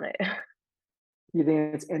it. You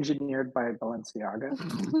think it's engineered by Balenciaga?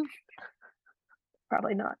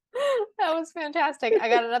 Probably not. That was fantastic. I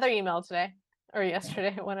got another email today or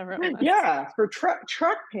yesterday, whenever it was. Yeah, for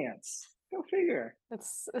truck pants. Go figure.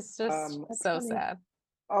 It's just so funny. Sad.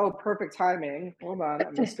 Oh, perfect timing. Hold on,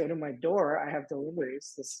 I'm just going to my door. I have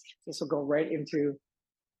deliveries. This will go right into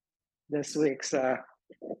this week's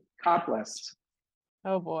cop list.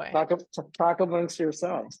 Oh boy. Talk amongst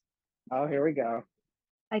yourselves. Oh, here we go.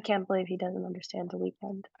 I can't believe he doesn't understand the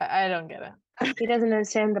Weeknd. I don't get it. He doesn't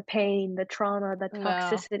understand the pain, the trauma, the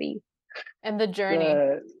toxicity. And the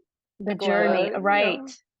journey. The journey, right.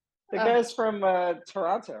 The guy's from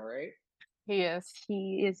Toronto, right? He is.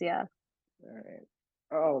 He is, yeah. All right.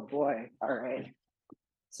 Oh boy. All right.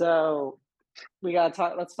 So we gotta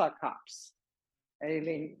talk. Let's talk cops.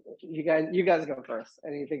 Anything? You guys go first.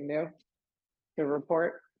 Anything new to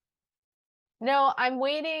report? No, I'm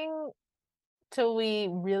waiting till we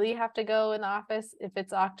really have to go in the office. If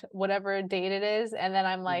it's whatever date it is, and then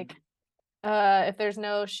I'm like, if there's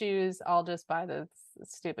no shoes, I'll just buy the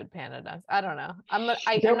stupid panda dunks. I don't know. I'm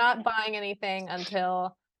not buying anything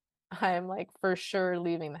until I'm like for sure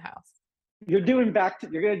leaving the house. You're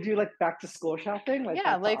gonna do like back to school shopping, like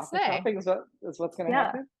like Sneh. shopping is what's gonna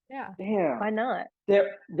happen. Yeah. Damn. Why not?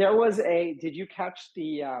 There was a. Did you catch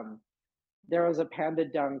the? There was a panda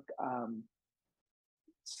dunk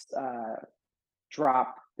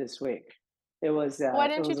drop this week. It was. Why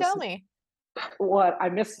didn't you tell me? What? I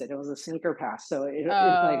missed it. It was a sneaker pass, so it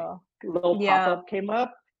like little pop up came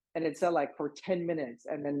up, and it said like for 10 minutes,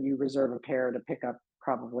 and then you reserve a pair to pick up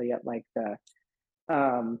probably at like the.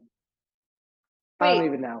 I don't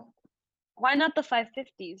even know. Why not the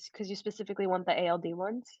 550s? Because you specifically want the ALD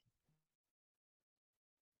ones?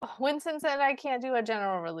 Winson said I can't do a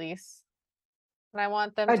general release. And I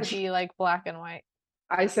want them to be like black and white.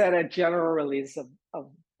 I said a general release of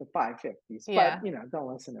the 550s. Yeah. But,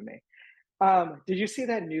 don't listen to me. Did you see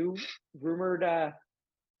that new rumored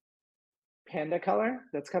panda color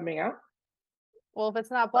that's coming out? Well, if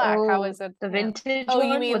it's not black, how is it? The vintage one?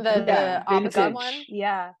 you mean the opposite one?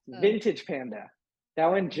 Yeah. Vintage panda. That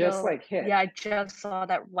one just hit. Yeah, I just saw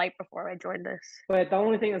that right before I joined this. But the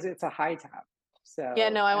only thing is it's a high top. So yeah,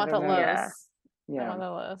 no, I want the lows. Yeah. I want the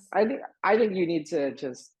lows. I think you need to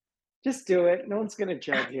just do it. No one's gonna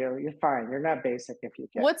judge you. You're fine. You're not basic if you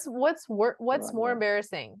get. What's more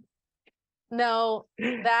embarrassing? No,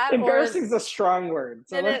 that embarrassing is a strong word.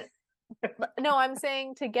 So no, I'm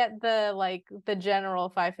saying to get the general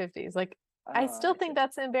 550s. Like I still think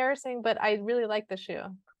that's embarrassing, but I really like the shoe.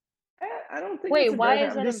 I don't think. Wait, why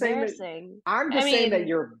is it embarrassing? I'm just saying that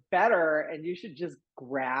you're better, and you should just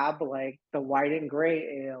grab like the white and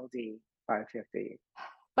gray ALD 550.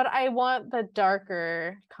 But I want the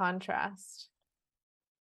darker contrast.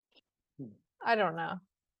 I don't know.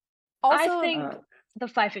 Also, I think the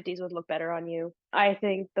 550s would look better on you. I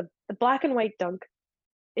think the black and white dunk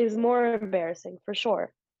is more embarrassing for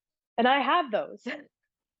sure. And I have those.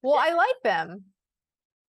 Well, I like them.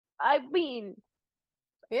 I mean,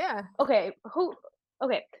 yeah. Okay,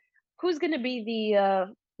 who's going to be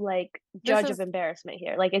the judge of embarrassment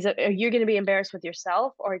here? Like are you going to be embarrassed with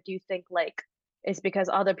yourself, or do you think like it's because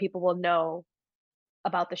other people will know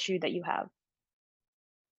about the shoe that you have?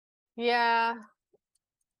 Yeah.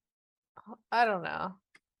 I don't know.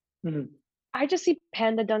 Mm-hmm. I just see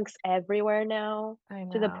panda dunks everywhere now,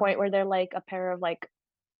 to the point where they're like a pair of like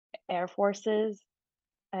Air Forces,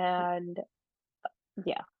 and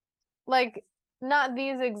yeah. Like not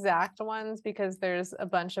these exact ones because there's a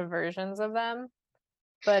bunch of versions of them.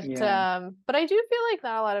 But but I do feel like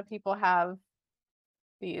not a lot of people have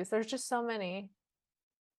these. There's just so many.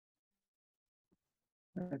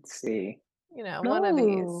 Let's see. One of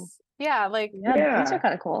these. Yeah, like these are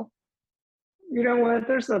kind of cool. You know what?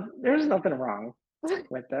 There's nothing wrong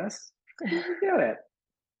with this. Do it.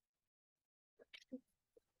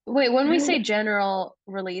 Wait, when we say general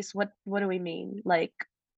release, what do we mean? Like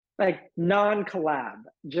non-collab,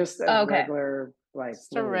 just a regular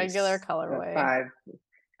just a regular colorway.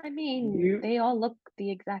 I mean, they all look the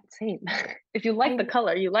exact same. If you like the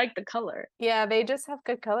color, you like the color. Yeah, they just have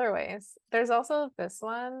good colorways. There's also this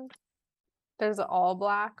one. There's an all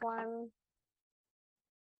black one.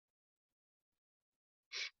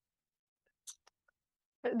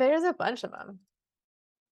 There's a bunch of them.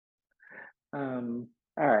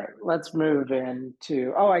 All right, let's move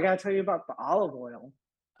into. Oh, I gotta tell you about the olive oil.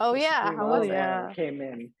 Oh yeah, how was it? Came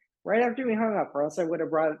in right after we hung up, or else I would have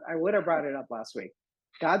brought it up last week.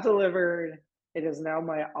 Got delivered. it is now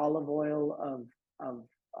my olive oil of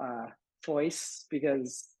choice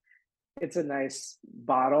because it's a nice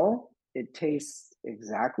bottle. It tastes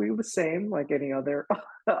exactly the same like any other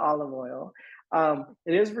olive oil.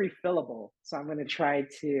 It is refillable, so I'm going to try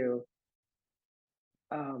to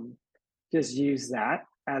just use that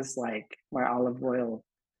as like my olive oil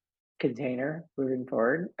container moving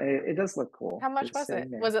forward. It does look cool. How much was it?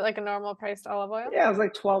 Was it like a normal priced olive oil? Yeah, it was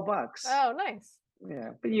like $12. Oh, nice.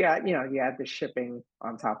 Yeah, but you add the shipping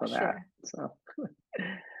on top of that. So,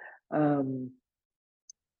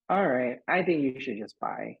 all right. I think you should just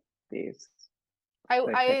buy these.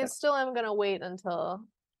 I still am gonna wait until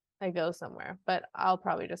I go somewhere, but I'll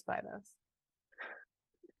probably just buy those.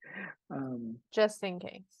 Just in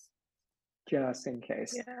case. Just in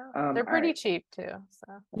case. Yeah. They're pretty cheap too.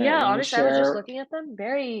 So yeah, honestly, I was just looking at them.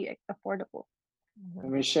 Very affordable.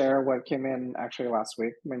 Let me share what came in actually last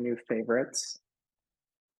week. My new favorites.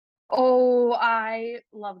 Oh, I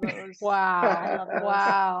love those. Wow. I love those.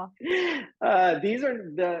 Wow. These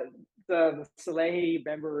are the Sole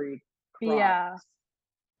Bembury Crocs. Yeah.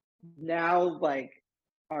 Now like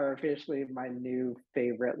are officially my new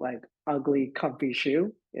favorite, like ugly, comfy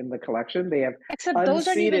shoe in the collection. They have except those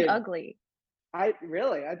aren't even ugly. I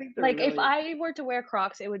think they're like really... if I were to wear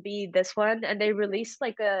Crocs, it would be this one, and they released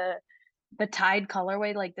like the Tide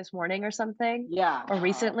colorway like this morning or something. Yeah. Or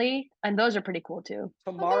recently, and those are pretty cool too.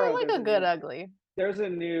 Tomorrow, like a good ugly. There's a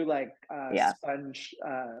new like sponge,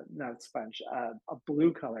 not sponge, a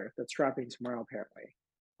blue color that's dropping tomorrow apparently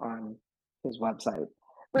on his website.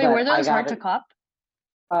 Wait, were those hard to cop?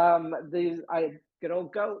 Good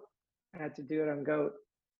old Goat. I had to do it on Goat.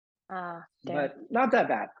 But Damn. not that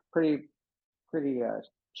bad. Pretty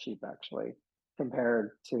cheap actually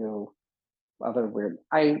compared to other weird.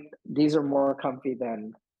 These are more comfy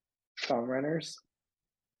than foam runners,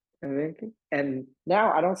 I think. And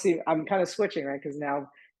now I don't see. I'm kind of switching, right? Because now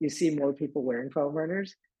you see more people wearing foam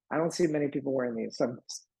runners. I don't see many people wearing these. So I'm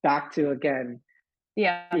back to again,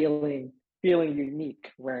 feeling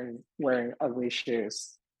unique wearing ugly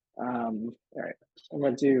shoes. All right,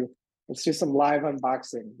 let's do some live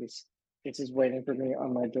unboxing. This is waiting for me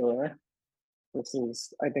on my door. This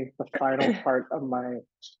is, I think, the final part of my.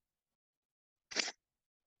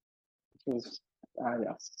 Yes.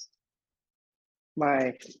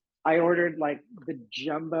 I ordered like the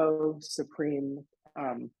jumbo supreme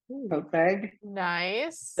tote bag.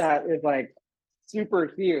 Nice. That is like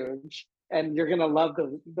super huge, and you're gonna love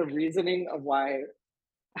the reasoning of why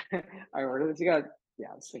I ordered this.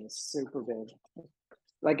 This thing is super big.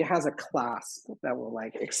 Like it has a clasp that will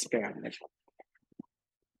like expand it.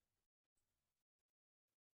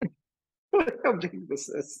 Look how big this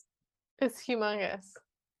is. It's humongous.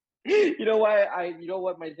 You know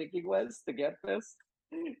what my thinking was to get this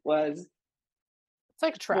was it's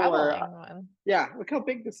like traveling one. Yeah, look how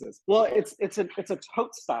big this is. Well, it's a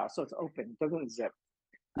tote style, so it's open, it doesn't zip.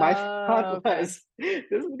 My thought was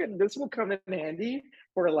this will come in handy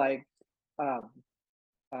for like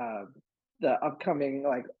the upcoming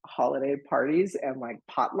like holiday parties and like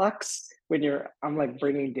potlucks when I'm like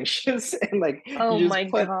bringing dishes and like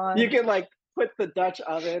God. You can like put the Dutch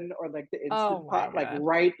oven or like the instant pot like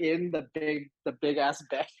right in the big ass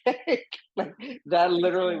bag. Like that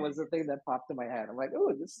literally was the thing that popped in my head. I'm like,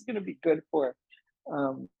 oh, this is gonna be good for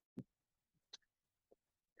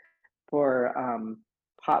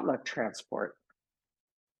potluck transport.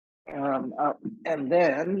 And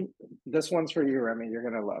then this one's for you, Remi. You're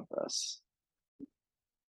gonna love this.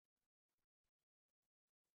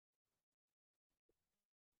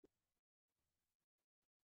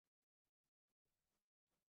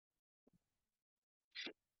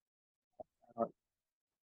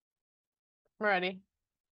 I'm ready.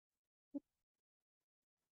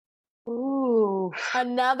 Ooh.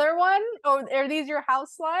 Another one? Oh, are these your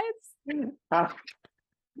house slides?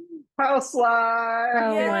 House slide.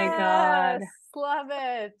 Oh my God. Love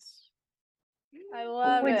it. I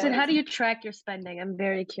love it. Winston, how do you track your spending? I'm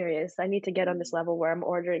very curious. I need to get on this level where I'm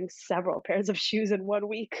ordering several pairs of shoes in 1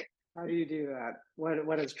 week. How do you do that?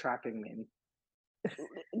 What does tracking mean?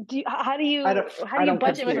 How do you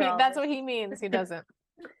budget? That's what he means. He doesn't.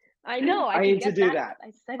 I know. I need to do that.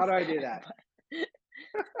 How do I do that?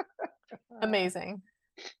 Amazing.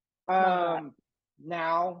 Now,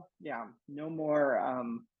 no more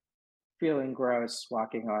feeling gross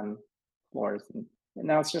walking on floors, and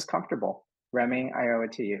now it's just comfortable. Remi, I owe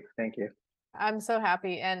it to you. Thank you. I'm so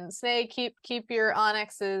happy. And Sneh, keep your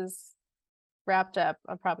onyxes wrapped up.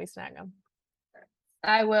 I'll probably snag them.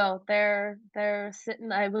 I will. They're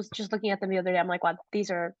sitting. I was just looking at them the other day. I'm like, wow, these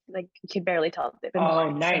are like you can barely tell. Oh,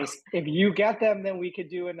 nice. So. If you get them, then we could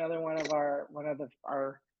do another one of our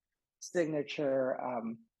signature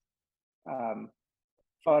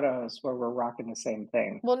photos where we're rocking the same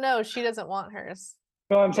thing. Well, no, she doesn't want hers.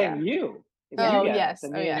 No, I'm saying you. Oh yes,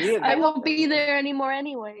 I won't be there anymore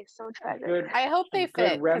anyway. So tragic. I hope they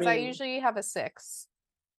fit because I usually have a 6.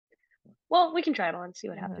 Well, we can try it on, see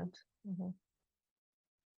what happens.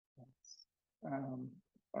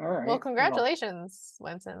 All right. Well, congratulations,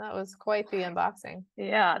 Winson. That was quite the unboxing.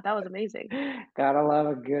 Yeah, that was amazing. Gotta love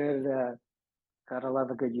a good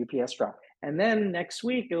UPS drop. And then next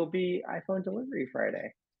week it'll be iPhone delivery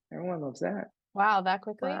Friday. Everyone loves that. Wow, that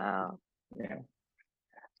quickly? Wow. Yeah.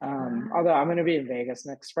 Although I'm gonna be in Vegas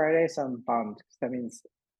next Friday, so I'm bummed. That means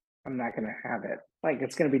I'm not gonna have it. Like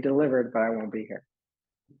it's gonna be delivered, but I won't be here.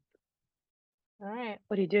 All right.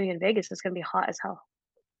 What are you doing in Vegas? It's gonna be hot as hell.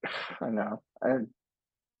 I know.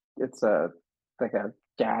 It's like a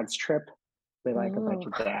dad's trip. They like a bunch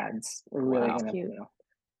of dads. We're really gonna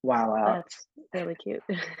wow out. That's really cute.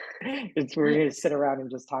 We're gonna sit around and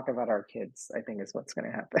just talk about our kids, I think is what's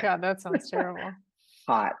gonna happen. God, that sounds terrible.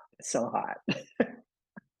 Hot. So hot.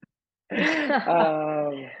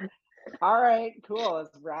 All right, cool.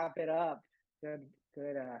 Let's wrap it up. Good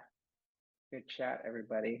chat,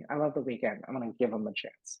 everybody. I love the Weeknd. I'm gonna give them a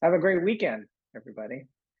chance. Have a great weekend, everybody.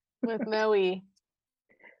 With no E.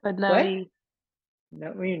 With no E.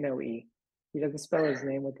 No E. He doesn't spell his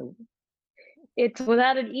name with the. It's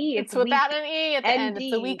without an E. It's without an E at the end.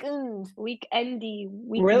 It's the Weeknd. Weekendy.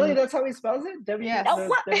 Really? That's how he spells it? Yes. Oh,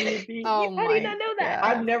 what? Oh, how do you not know that?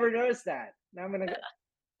 I've never noticed that. Now I'm gonna go.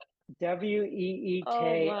 Weeknd.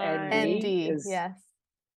 Yes.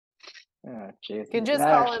 Oh, jeez.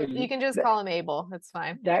 You can just call him Abel. It's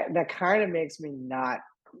fine. That kind of makes me not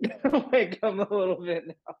wake up a little bit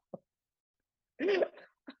now.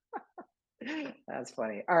 That's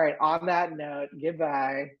funny. All right. On that note,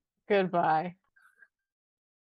 goodbye. Goodbye.